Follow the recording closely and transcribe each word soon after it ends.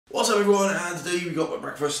What's up everyone, and today we got my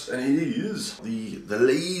breakfast, and it is the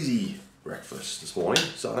lazy breakfast this morning.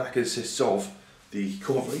 So that consists of the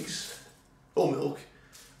cornflakes, or milk,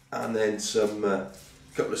 and then some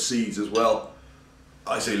couple of seeds as well.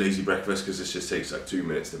 I say lazy breakfast because this just takes like 2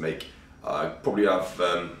 minutes to make. I probably have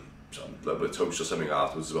some little bit of toast or something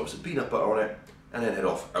afterwards as well, some peanut butter on it, and then head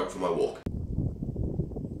off out for my walk.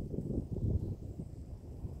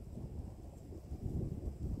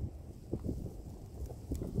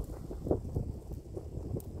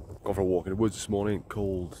 Gone for a walk in the woods this morning.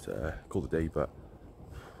 Cold day, but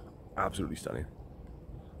absolutely stunning.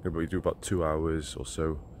 Gonna probably do about 2 hours or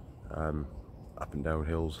so, up and down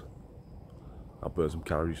hills. I'll burn some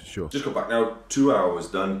calories for sure. Just got back now, 2 hours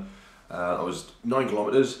done. I was 9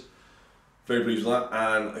 kilometers. Very pleased with that,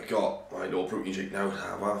 and I got my little protein shake now to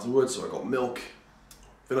have afterwards. So I got milk,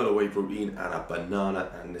 vanilla whey protein, and a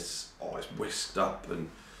banana, and this, oh, it's whisked up, and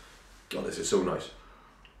God, this is so nice.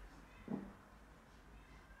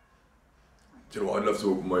 Do you know what? I'd love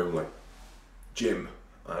to open my own like gym,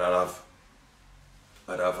 and I'd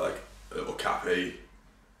have like a little cafe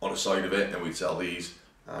on the side of it, and we'd sell these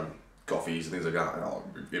and coffees and things like that. And oh,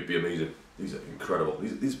 it'd be amazing. These are incredible.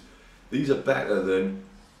 These are better than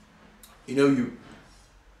you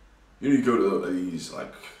go to these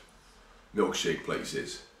like milkshake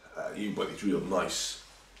places. You buy these real nice,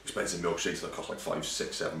 expensive milkshakes that cost like £5,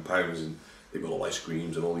 £6, £7, and they've got all ice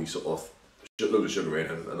creams and all these sort of loads of sugar in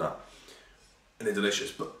it and that. And they're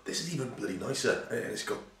delicious, but this is even bloody nicer, and it's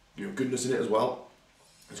got goodness in it as well.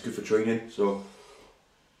 It's good for training, so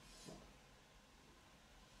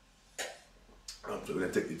I'm absolutely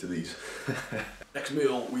addicted to these. Next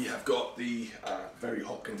meal, we have got the very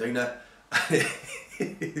hot container.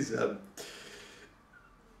 It is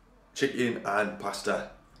chicken and pasta,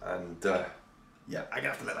 and yeah, I'm gonna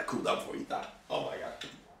have to let that cool down before I eat that. Oh my god.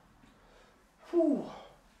 Whew.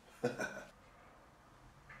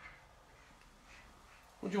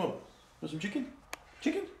 What do you want? Want some chicken?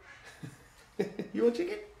 Chicken? You want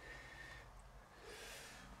chicken?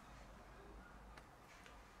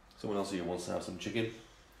 Someone else here wants to have some chicken.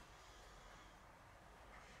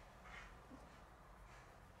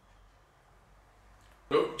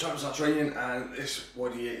 So, time to start training, and this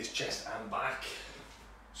one here is chest and back.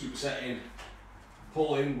 Supersetting,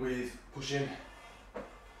 pulling with pushing.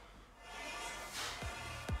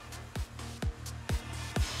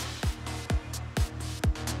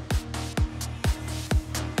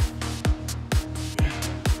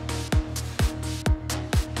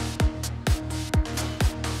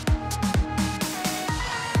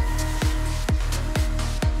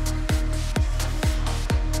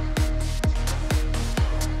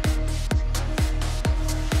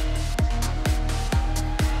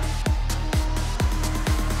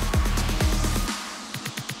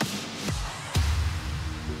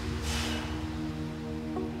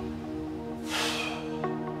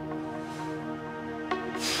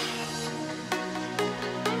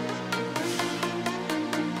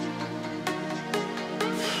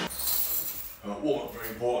 Warm up very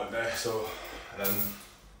important there, so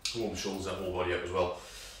warm the shoulders up, whole body up as well,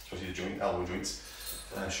 especially the elbow joints,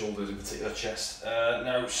 shoulders in particular, chest.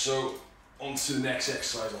 Now, so on to the next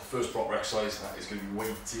exercise, our first proper exercise, that is going to be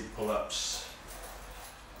weighted pull-ups,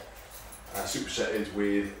 supersetted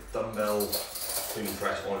with dumbbell clean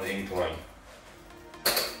press on an incline.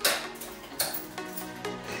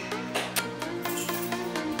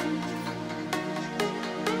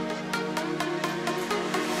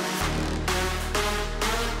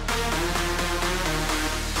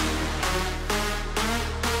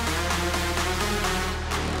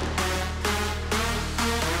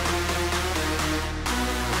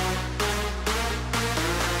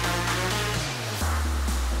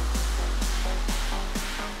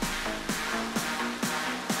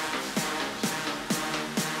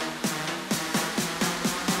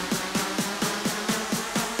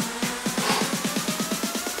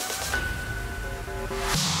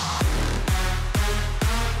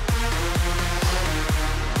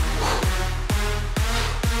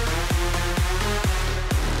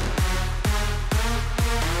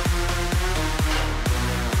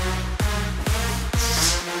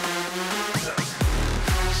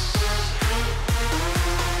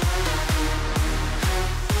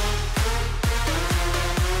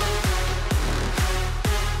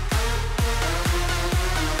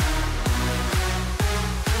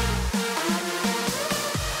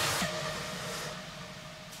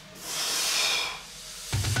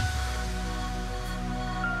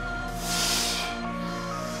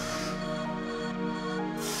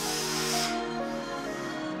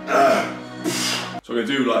 So I'm going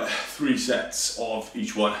to do like 3 sets of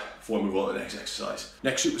each one. before I move on to the next exercise.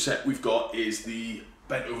 Next superset we've got is the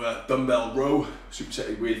bent over dumbbell row,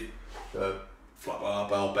 supersetted with the flat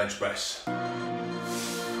barbell bench press.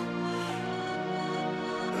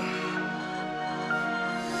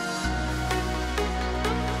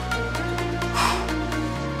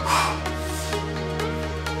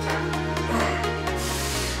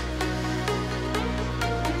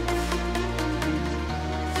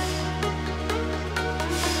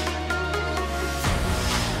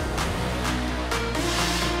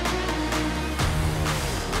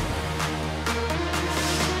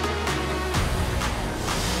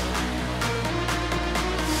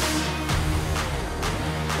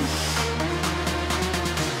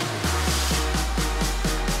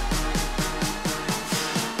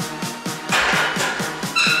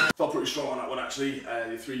 Strong on that one actually.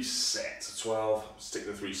 The 3 sets of 12, I'm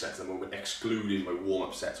sticking to 3 sets at the moment, excluding my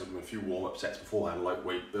warm-up sets. I've done a few warm-up sets beforehand,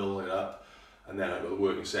 lightweight, build it up, and then I've got the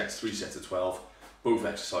working sets, 3 sets of 12, both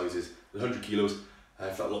exercises, 100 kilos. I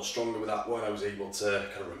felt a lot stronger with that one. I was able to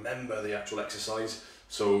kind of remember the actual exercise,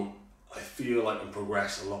 so I feel like I'm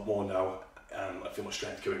progressed a lot more now. I feel my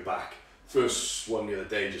strength coming back. First one the other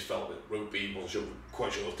day just felt a bit ropey, wasn't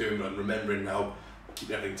quite sure what I was doing, but I'm remembering now,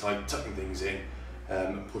 keeping everything tight, tucking things in,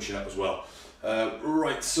 and pushing up as well.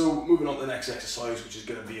 Right, so moving on to the next exercise, which is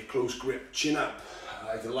going to be a close grip chin up.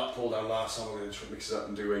 I did a lat pull down last time. I'm going to try to mix it up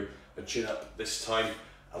and do a chin up this time.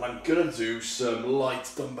 And I'm going to do some light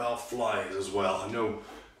dumbbell flies as well. I know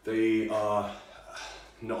they are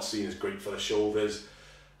not seen as great for the shoulders.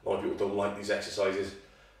 A lot of people don't like these exercises.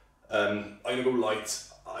 I'm going to go light.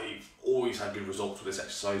 I've always had good results with this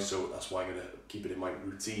exercise, so that's why I'm going to keep it in my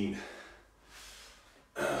routine.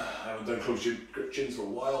 I haven't done close grip chins for a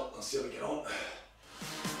while. Let's see how we get on.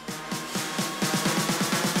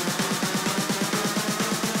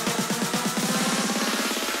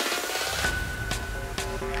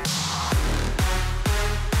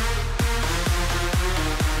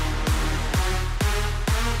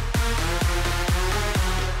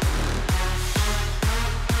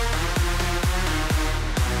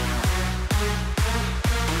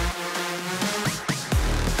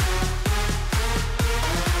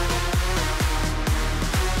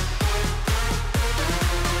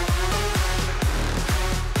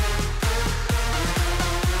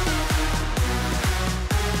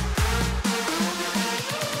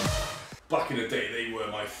 Back in the day, they were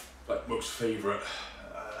my most favourite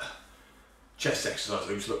chest exercises.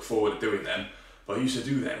 I used to look forward to doing them, but I used to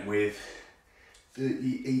do them with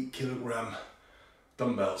 38 kilogram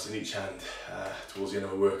dumbbells in each hand towards the end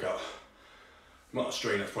of a workout. Not a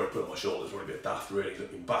strain I've probably put on my shoulders, probably a bit daft really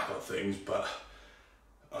looking back on things, but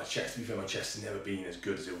my chest, to be fair, my chest has never been as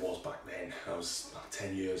good as it was back then. That was about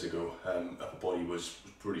 10 years ago. Upper body was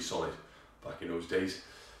pretty solid back in those days.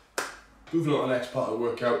 Moving on to the next part of the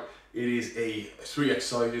workout. It is 3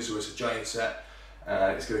 exercises, so it's a giant set.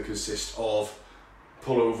 It's going to consist of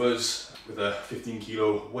pullovers with a 15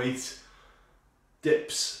 kilo weight,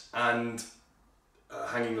 dips, and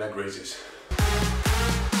hanging leg raises.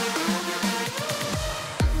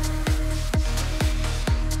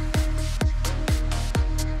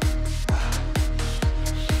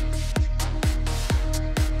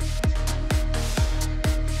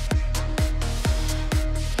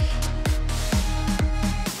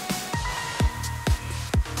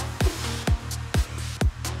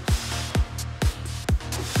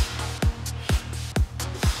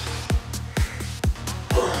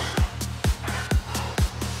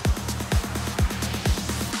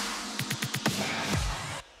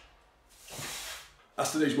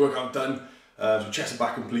 That's today's workout done. So chest and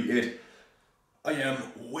back completed. I am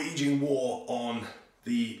waging war on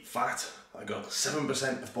the fat. I got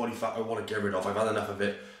 7% of body fat I want to get rid of. I've had enough of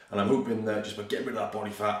it, and I'm hoping that just by getting rid of that body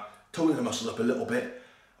fat, toning the muscles up a little bit,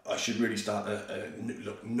 I should really start to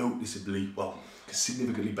look noticeably, well,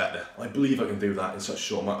 significantly better. I believe I can do that in such a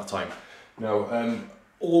short amount of time. Now,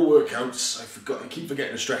 all workouts, I keep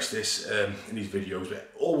forgetting to stress this in these videos,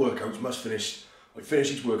 but all workouts must finish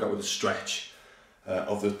each workout with a stretch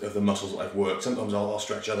of the muscles that I've worked. Sometimes I'll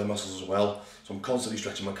stretch other muscles as well, so I'm constantly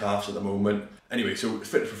stretching my calves at the moment. Anyway, so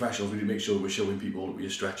fitness professionals, we need to make sure that we're showing people that we are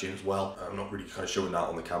stretching as well. I'm not really kind of showing that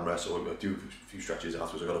on the camera, so I'm going to do a few stretches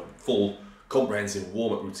afterwards. I've got a full comprehensive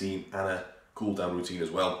warm-up routine and a cool-down routine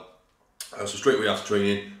as well. So straight away after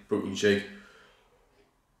training, protein shake.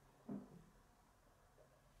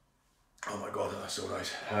 Oh my god, that's so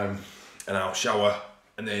nice. And I'll shower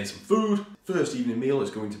and then some food. First evening meal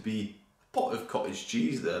is going to be a pot of cottage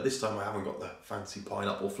cheese. This time I haven't got the fancy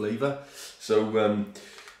pineapple flavour, so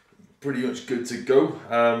pretty much good to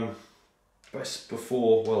go. Best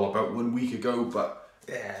before, well, about 1 week ago, but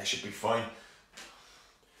yeah, it should be fine.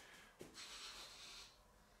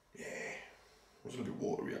 It's a little bit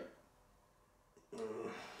watery yet.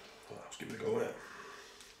 Let's give it a go, innit?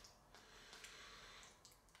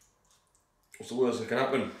 What's the worst that can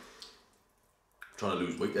happen? I'm trying to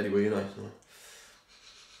lose weight anyway, you know. So.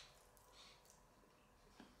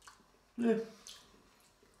 Yeah.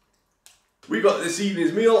 We got this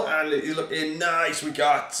evening's meal and it is looking nice. We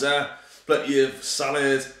got plenty of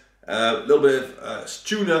salad, a little bit of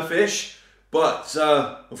tuna fish, but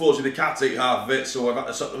unfortunately the cats ate half of it, so I've had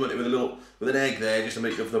to supplement it with an egg there just to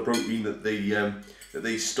make up for the protein that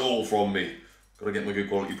they stole from me. Got to get my good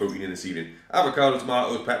quality protein in this evening. Avocado,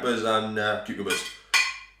 tomatoes, peppers, and cucumbers.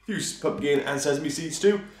 Use pumpkin and sesame seeds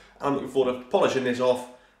too. I'm looking forward to polishing this off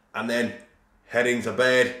and then heading to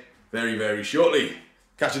bed very, very shortly.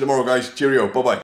 Catch you tomorrow, guys. Cheerio. Bye-bye.